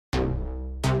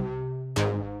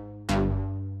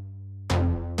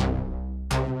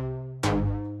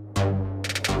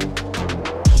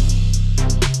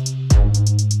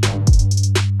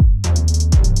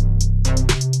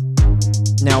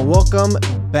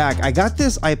Welcome back. I got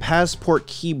this iPazzPort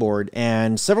keyboard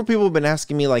and several people have been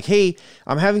asking me like, hey,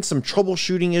 I'm having some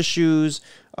troubleshooting issues.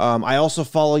 I also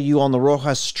follow you on the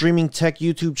Rohas Streaming Tech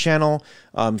YouTube channel.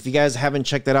 If you guys haven't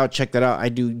checked that out, check that out. I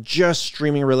do just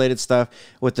streaming related stuff.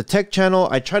 With the tech channel,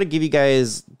 I try to give you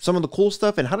guys some of the cool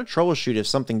stuff and how to troubleshoot if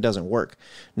something doesn't work.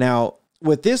 Now,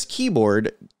 with this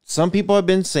keyboard, some people have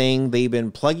been saying they've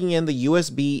been plugging in the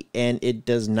USB and it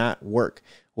does not work.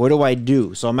 What do I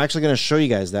do? So I'm actually going to show you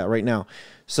guys that right now.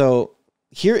 So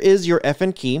here is your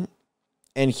FN key,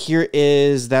 and here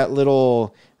is that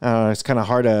little, it's kind of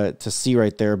hard to see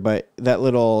right there, but that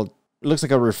little, it looks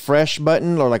like a refresh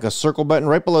button or like a circle button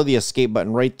right below the escape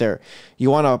button right there. You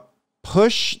want to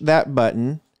push that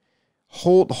button,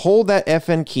 hold that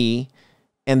FN key,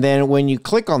 and then when you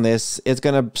click on this, it's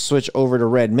going to switch over to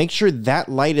red. Make sure that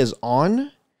light is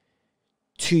on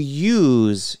to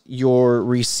use your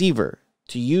receiver,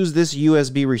 to use this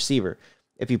USB receiver.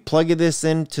 If you plug this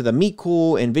into the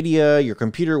MeetCool, NVIDIA, your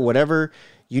computer, whatever,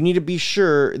 you need to be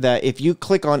sure that if you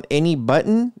click on any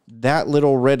button, that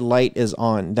little red light is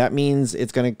on. That means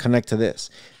it's going to connect to this.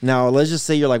 Now, let's just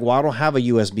say you're like, well, I don't have a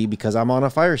USB because I'm on a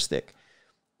Fire Stick.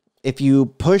 If you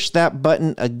push that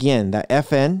button again, that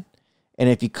FN, and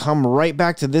if you come right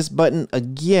back to this button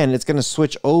again, it's going to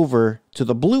switch over to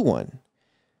the blue one.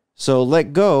 So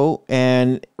let go,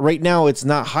 and right now it's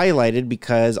not highlighted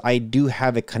because I do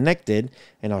have it connected,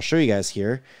 and I'll show you guys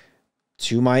here,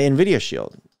 to my NVIDIA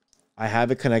Shield. I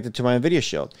have it connected to my NVIDIA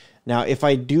Shield. Now, if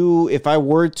I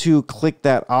were to click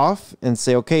that off and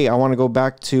say, okay, I want to go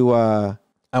back to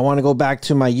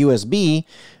my USB,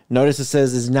 notice it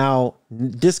says is now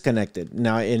disconnected.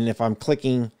 Now, and if I'm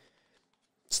clicking,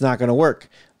 it's not going to work.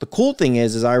 The cool thing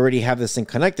is I already have this thing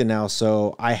connected now,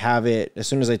 so I have it, as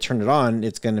soon as I turn it on,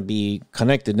 it's going to be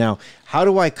connected. Now, how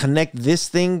do I connect this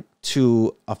thing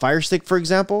to a Fire Stick, for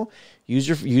example? Use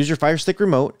your Fire Stick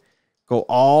remote, go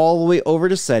all the way over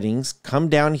to settings, come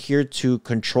down here to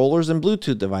controllers and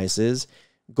Bluetooth devices,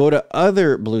 go to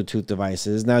other Bluetooth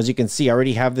devices. Now, as you can see, I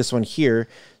already have this one here.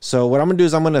 So what I'm going to do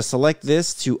is I'm going to select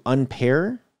this to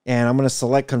unpair, and I'm going to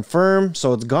select confirm,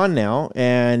 so it's gone now,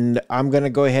 and I'm going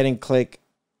to go ahead and click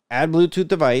add Bluetooth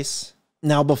device.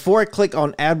 Now, before I click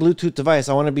on add Bluetooth device,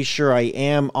 I want to be sure I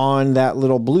am on that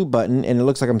little blue button, and it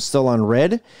looks like I'm still on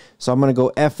red. So I'm going to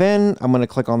go FN. I'm going to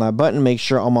click on that button, make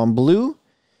sure I'm on blue.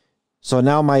 So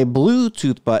now my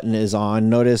Bluetooth button is on.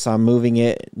 Notice I'm moving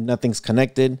it. Nothing's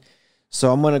connected.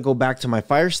 So I'm going to go back to my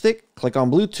Fire Stick, click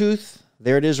on Bluetooth.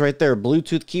 There it is right there.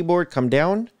 Bluetooth keyboard, come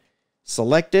down,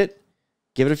 select it.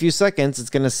 Give it a few seconds. It's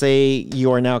going to say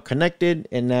you are now connected,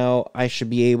 and now I should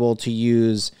be able to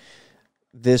use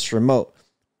this remote.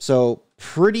 So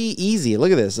pretty easy.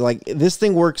 Look at this. Like, this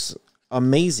thing works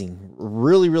amazing.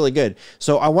 Really, really good.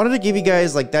 So I wanted to give you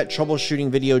guys like that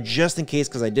troubleshooting video just in case,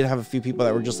 because I did have a few people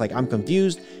that were just like, I'm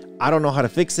confused. I don't know how to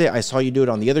fix it. I saw you do it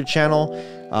on the other channel.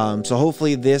 So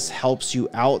hopefully this helps you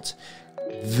out.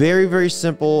 Very, very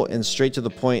simple and straight to the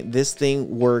point. This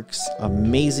thing works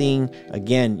amazing.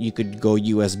 Again, you could go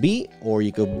USB or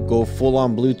you could go full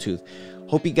on Bluetooth.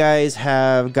 Hope you guys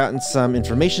have gotten some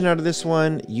information out of this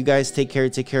one. You guys take care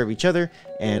of each other,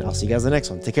 and I'll see you guys in the next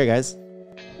one. Take care, guys.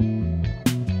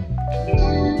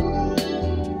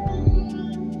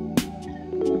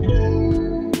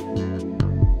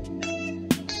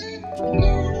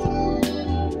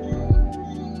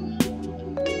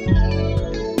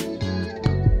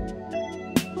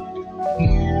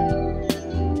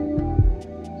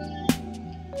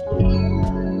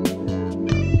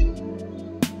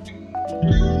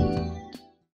 Yeah.